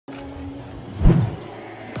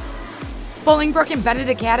Bolingbrook and Benet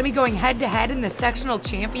Academy going head-to-head in the sectional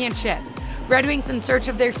championship. Redwings in search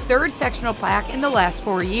of their third sectional plaque in the last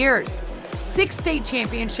 4 years. 6 state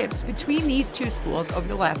championships between these two schools over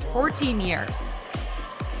the last 14 years.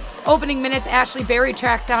 Opening minutes, Ashley Berry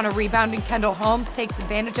tracks down a rebound and Kendall Holmes takes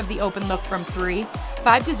advantage of the open look from 3,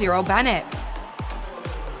 5-0 Benet.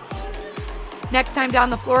 Next time down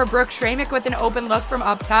the floor, Brooke Schramek with an open look from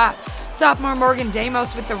up top. Sophomore Morgan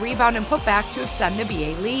Damos with the rebound and putback to extend the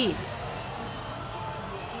BA lead.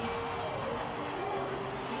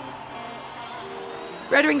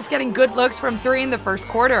 Redwings getting good looks from 3 in the first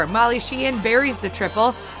quarter. Molly Sheehan buries the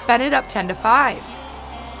triple, Benet up 10-5.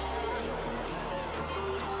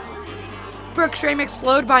 Brooke Schramek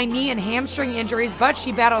slowed by knee and hamstring injuries, but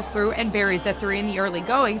she battles through and buries the 3 in the early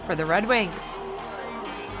going for the Redwings.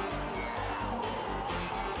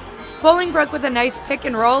 Bolingbrook with a nice pick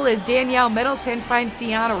and roll as Danielle Middleton finds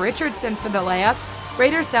Deanna Richardson for the layup.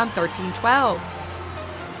 Raiders down 13-12.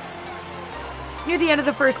 Near the end of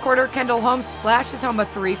the first quarter, Kendall Holmes splashes home a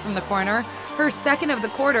 3 from the corner. Her second of the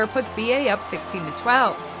quarter puts BA up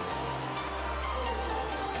 16-12.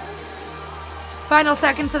 Final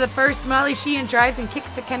seconds of the first, Molly Sheehan drives and kicks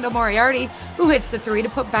to Kendall Moriarty, who hits the 3 to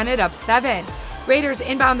put Benet up 7. Raiders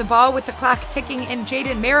inbound the ball with the clock ticking, and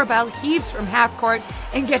Jaden Maribel heaves from half court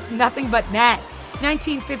and gets nothing but net.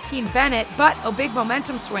 19-15 Benet, but a big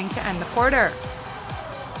momentum swing to end the quarter.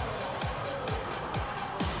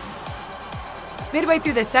 Midway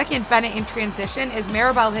through the second, Benet in transition as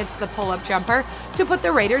Maribel hits the pull-up jumper to put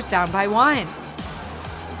the Raiders down by 1.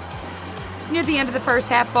 Near the end of the first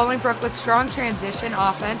half, Bolingbrook with strong transition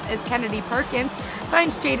offense as Kennedy Perkins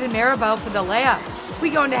finds Jaden Maribel for the layup. We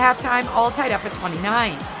go into halftime all tied up at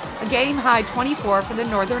 29. A game-high 24 for the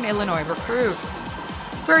Northern Illinois recruit.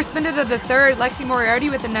 First minute of the third, Lexi Moriarty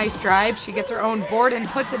with a nice drive. She gets her own board and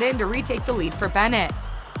puts it in to retake the lead for Benet.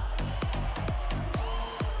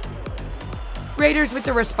 Raiders with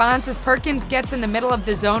the response as Perkins gets in the middle of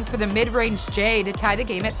the zone for the mid-range J to tie the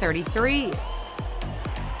game at 33.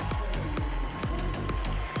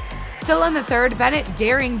 Still in the third, Benet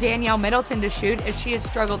daring Danielle Middleton to shoot as she has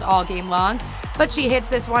struggled all game long, but she hits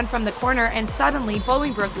this one from the corner and suddenly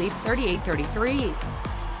Bolingbrook leads 38-33.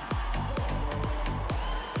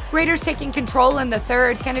 Raiders taking control in the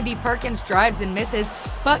third. Kennedy Perkins drives and misses,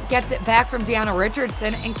 but gets it back from Deanna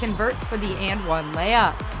Richardson and converts for the and one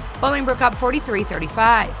layup. Bolingbrook up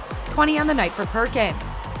 43-35, 20 on the night for Perkins.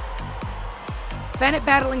 Benet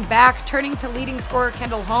battling back, turning to leading scorer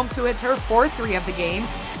Kendall Holmes, who hits her 4th 3 of the game.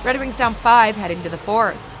 Redwings down 5 heading to the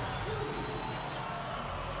 4th.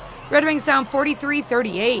 Redwings down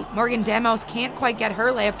 43-38. Morgan Damos can't quite get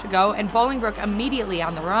her layup to go, and Bolingbrook immediately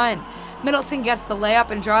on the run. Middleton gets the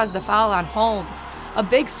layup and draws the foul on Holmes. A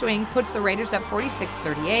big swing puts the Raiders up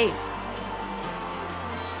 46-38.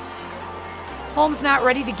 Holmes not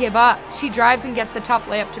ready to give up. She drives and gets the tough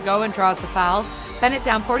layup to go and draws the foul. Benet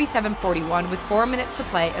down 47-41 with 4 minutes to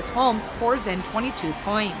play as Holmes pours in 22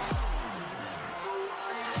 points.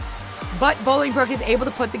 But Bolingbrook is able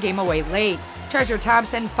to put the game away late. Treasure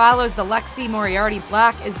Thompson follows the Lexi Moriarty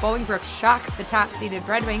block as Bolingbrook shocks the top-seeded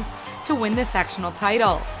Redwings to win the sectional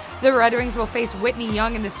title. The Redwings will face Whitney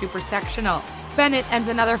Young in the Super Sectional. Benet ends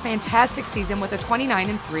another fantastic season with a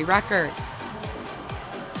 29-3 record.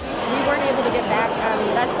 We weren't able to get back.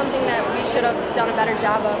 That's something that we should have done a better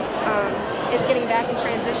job of, is getting back in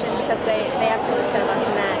transition because they absolutely killed us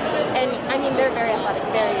in that. And I mean, they're very athletic,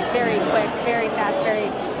 very, very quick, very fast,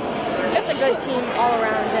 just a good team all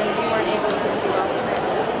around, and we weren't able to do well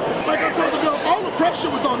tonight. Like I told the girl, all the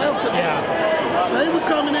pressure was on them today. Yeah. They was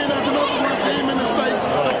coming in as an #1 team in the state.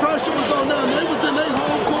 The pressure was on them. They was in their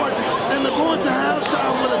home court, and they're going to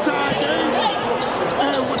halftime with a tie game,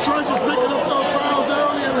 and with Treasures picking up those fouls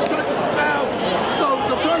early and the technical foul. So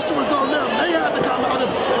the pressure was on them. They had to come out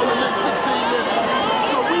and perform the next 16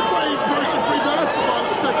 minutes. So we played pressure-free basketball in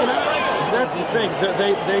the second half. That's the thing.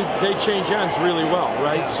 They change ends really well,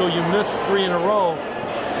 right? So you miss 3 in a row,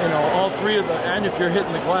 you know, all 3 of the, and if you're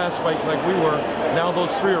hitting the glass like we were, now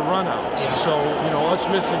those 3 are runouts. So, you know, us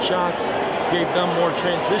missing shots gave them more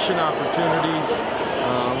transition opportunities.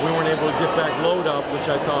 We weren't able to get back load up, which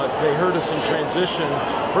I thought they hurt us in transition.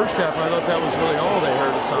 First half, I thought that was really all they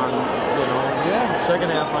hurt us on, you know. Yeah. Second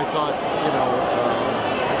half, I thought, you know,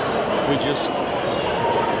 we just,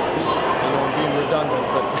 I know I'm being redundant,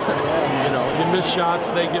 but, you know, you miss shots,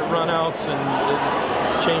 they get runouts, and it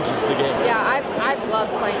changes the game. Yeah, I've loved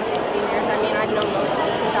playing with these seniors. I mean, I've known most of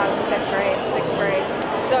them since I was in 5th grade, 6th grade.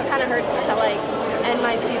 So it kind of hurts to, like, end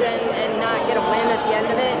my season and not get a win at the end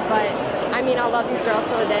of it, but I mean, I love these girls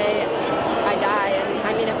till the day I die, and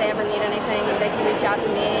I mean, if they ever need anything, they can reach out to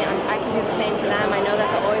me. I can do the same for them. I know that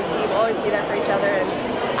they'll always always be there for each other, and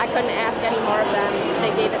I couldn't ask any more of them.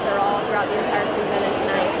 They gave it their all throughout the entire season and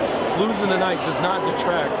tonight. Losing tonight does not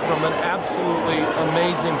detract from an absolutely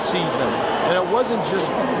amazing season. And it wasn't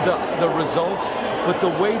just the results, but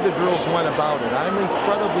the way the girls went about it. I'm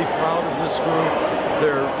incredibly proud of this group.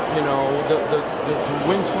 They're, you know, to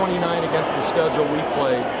win 29 against the schedule we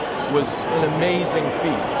played was an amazing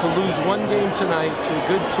feat. To lose one game tonight to a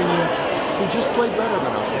good team who just played better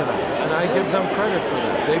than us tonight. And I give them credit for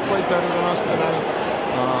that. They played better than us tonight.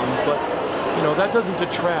 But, you know, that doesn't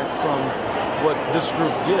detract from what this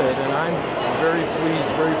group did, and I'm very pleased,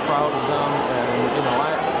 very proud of them. And you know,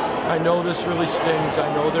 I know this really stings. I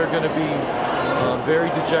know they're going to be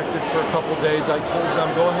very dejected for a couple days. I told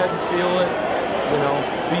them, go ahead and feel it. You know,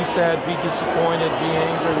 be sad, be disappointed, be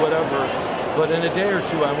angry, whatever. But in a day or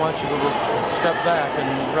two, I want you to step back and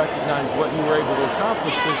recognize what you were able to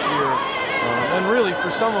accomplish this year. And really,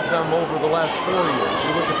 for some of them, over the last 4 years.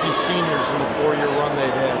 You look at these seniors in the 4-year run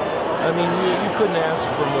they've had. I mean, you couldn't ask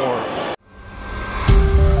for more.